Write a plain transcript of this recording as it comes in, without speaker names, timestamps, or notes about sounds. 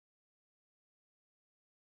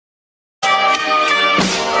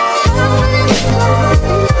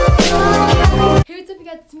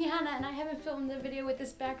guys, it's me, Hannah, and I haven't filmed a video with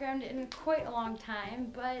this background in quite a long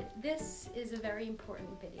time, but this is a very important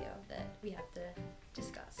video that we have to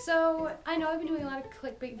discuss. So, I know I've been doing a lot of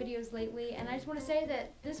clickbait videos lately, and I just want to say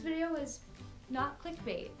that this video is not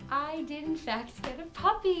clickbait. I did in fact get a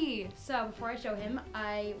puppy! So, before I show him,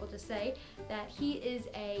 I will just say that he is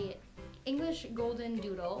a English golden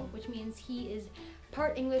doodle, which means he is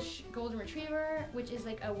part English golden retriever, which is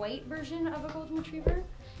like a white version of a golden retriever,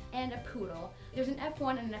 and a poodle. There's an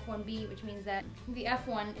F1 and an F1B, which means that the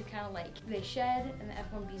F1 is kind of like they shed and the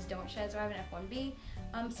F1Bs don't shed, so I have an F1B.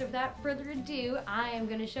 So without further ado, I am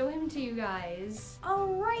gonna show him to you guys.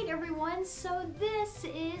 Alright everyone, so this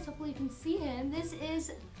is, hopefully you can see him, this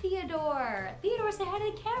is Theodore. Theodore, say hi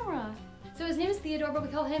to the camera. So his name is Theodore, but we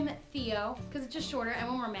call him Theo because it's just shorter, and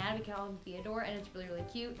when we're mad we call him Theodore, and it's really, really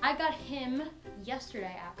cute. I got him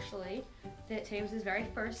yesterday actually. Today was his very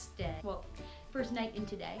first day. Well, first night in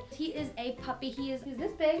today. He is a puppy. He's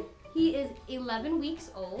this big. He is 11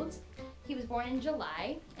 weeks old. He was born in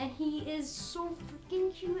July, and he is so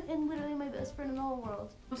freaking cute and literally my best friend in the whole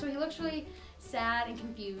world. So he looks really sad and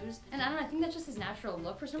confused, and I don't know, I think that's just his natural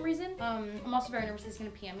look for some reason. I'm also very nervous he's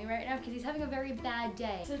gonna PM me right now because he's having a very bad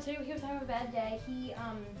day. So today he was having a bad day. He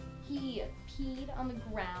peed on the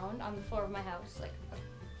ground on the floor of my house like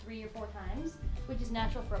 3 or 4 times, which is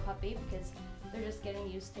natural for a puppy because they're just getting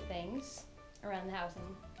used to things around the house and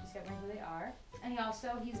discovering who they are. And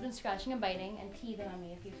he's been scratching and biting and teething on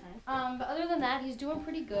me a few times. But other than that, he's doing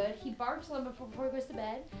pretty good. He barks a little bit before he goes to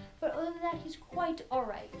bed, but other than that, he's quite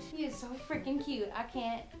alright. He is so freaking cute. I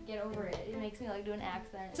can't get over it. It makes me like do an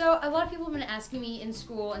accent. So a lot of people have been asking me in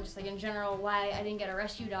school and just like in general why I didn't get a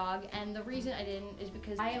rescue dog, and the reason I didn't is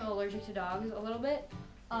because I am allergic to dogs a little bit.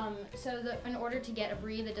 In order to get a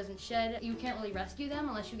breed that doesn't shed, you can't really rescue them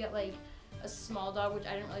unless you get like a small dog, which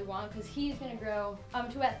I didn't really want because he's gonna grow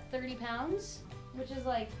to about 30 pounds, which is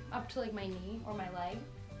like up to like my knee or my leg,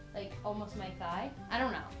 like almost my thigh. I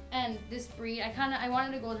don't know. And this breed, I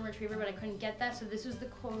wanted a golden retriever, but I couldn't get that, so this was the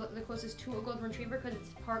closest to a golden retriever because it's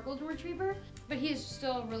part golden retriever. But he is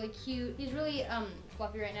still really cute. He's really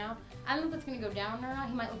fluffy right now. I don't know if it's gonna go down or not.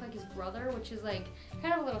 He might look like his brother, which is like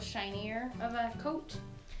kind of a little shinier of a coat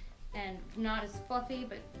and not as fluffy.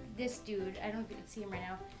 But this dude, I don't know if you can see him right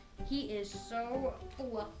now. He is so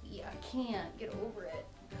fluffy, I can't get over it.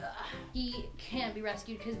 Ugh. He can't be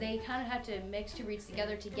rescued because they kind of have to mix 2 breeds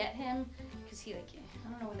together to get him, because he like,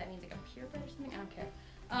 I don't know what that means, like a purebred or something, I don't care.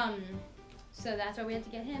 So that's why we had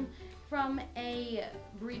to get him from a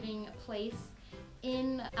breeding place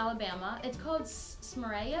in Alabama. It's called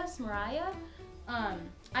Smaraya.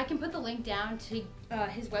 I can put the link down to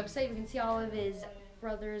his website. You can see all of his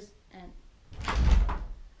brothers and...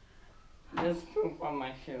 There's poop on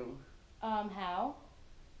my shoe. How?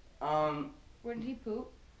 Where did he poop?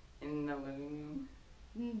 In the living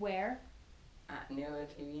room. Where? Near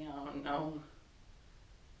the TV, I don't know.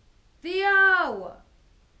 Theo!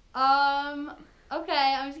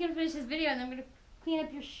 Okay, I'm just gonna finish this video and then I'm gonna clean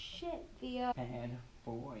up your shit, Theo. Bad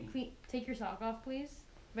boy. Take your sock off, please.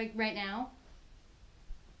 Like, right now.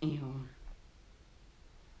 Ew.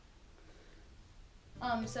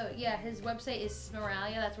 So yeah, his website is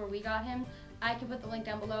Smaraya, that's where we got him. I can put the link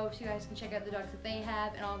down below so you guys can check out the dogs that they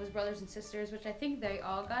have and all of his brothers and sisters, which I think they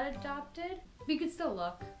all got adopted. We could still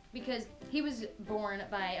look because he was born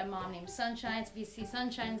by a mom named Sunshine. So if you see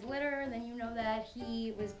Sunshine's litter, then you know that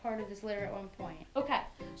he was part of this litter at one point. Okay,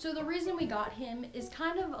 so the reason we got him is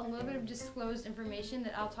kind of a little bit of disclosed information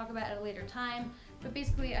that I'll talk about at a later time. But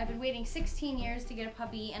basically, I've been waiting 16 years to get a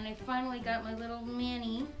puppy, and I finally got my little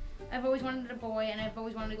Manny. I've always wanted a boy, and I've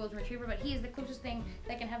always wanted a golden retriever, but he is the closest thing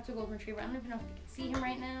that can have to a golden retriever. I don't even know if you can see him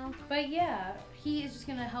right now. But yeah, he is just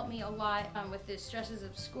gonna help me a lot with the stresses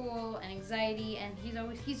of school and anxiety, and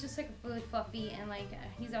he's just like really fluffy, and like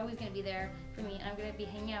he's always gonna be there for me, and I'm gonna be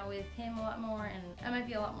hanging out with him a lot more, and I might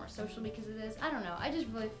be a lot more social because of this. I don't know, I just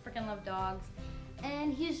really freaking love dogs.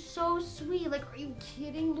 And he's so sweet. Like, are you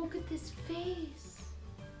kidding? Look at this face.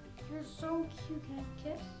 You're so cute. Can I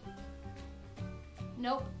kiss?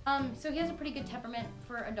 Nope. So he has a pretty good temperament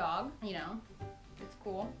for a dog, you know. It's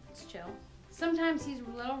cool. It's chill. Sometimes he's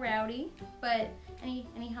a little rowdy, but and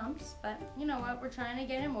he humps, but you know what? We're trying to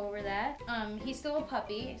get him over that. He's still a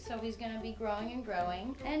puppy, so he's gonna be growing and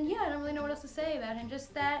growing. And yeah, I don't really know what else to say about him.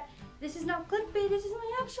 Just that this is not clickbait. This is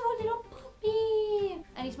my actual little puppy.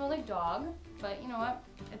 And he smells like dog, but you know what?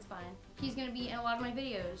 It's fine. He's gonna be in a lot of my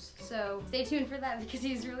videos, so stay tuned for that because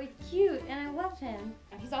he's really cute and I love him.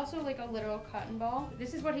 He's also like a literal cotton ball.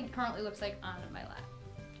 This is what he currently looks like on my lap.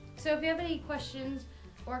 So if you have any questions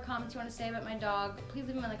or comments you want to say about my dog, please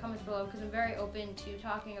leave them in the comments below because I'm very open to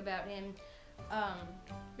talking about him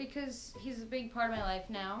because he's a big part of my life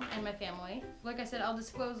now and my family. Like I said, I'll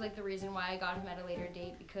disclose like the reason why I got him at a later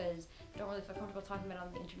date because I don't really feel comfortable talking about it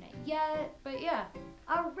on the internet yet. But yeah.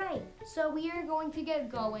 Alright, so we are going to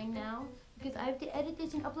get going now because I have to edit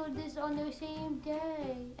this and upload this on the same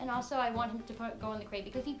day. And also I want him to go in the crate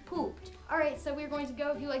because he pooped. Alright, so we're going to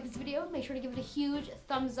go. If you like this video, make sure to give it a huge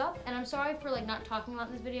thumbs up. And I'm sorry for like not talking a lot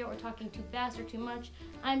in this video or talking too fast or too much.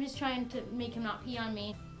 I'm just trying to make him not pee on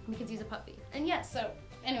me because he's a puppy. And yeah, so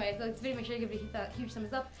anyway, if you like this video, make sure to give it a huge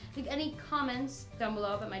thumbs up. Leave any comments down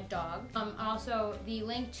below about my dog. And also, the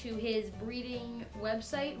link to his breeding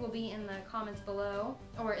website will be in the comments below,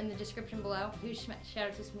 or in the description below. Huge shout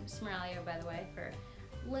out to Smralio, by the way, for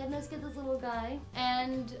letting us get this little guy.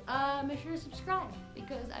 And make sure to subscribe,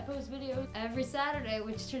 because I post videos every Saturday,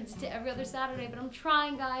 which turns into every other Saturday, but I'm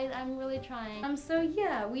trying, guys. I'm really trying. So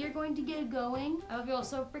yeah, we are going to get going. I love you all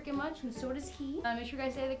so freaking much, and so does he. Make sure you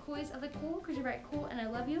guys say the coolest of the cool, because you're very cool, and I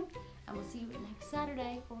love you. And we'll see you next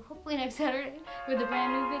Saturday, or hopefully next Saturday, with a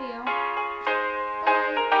brand new video.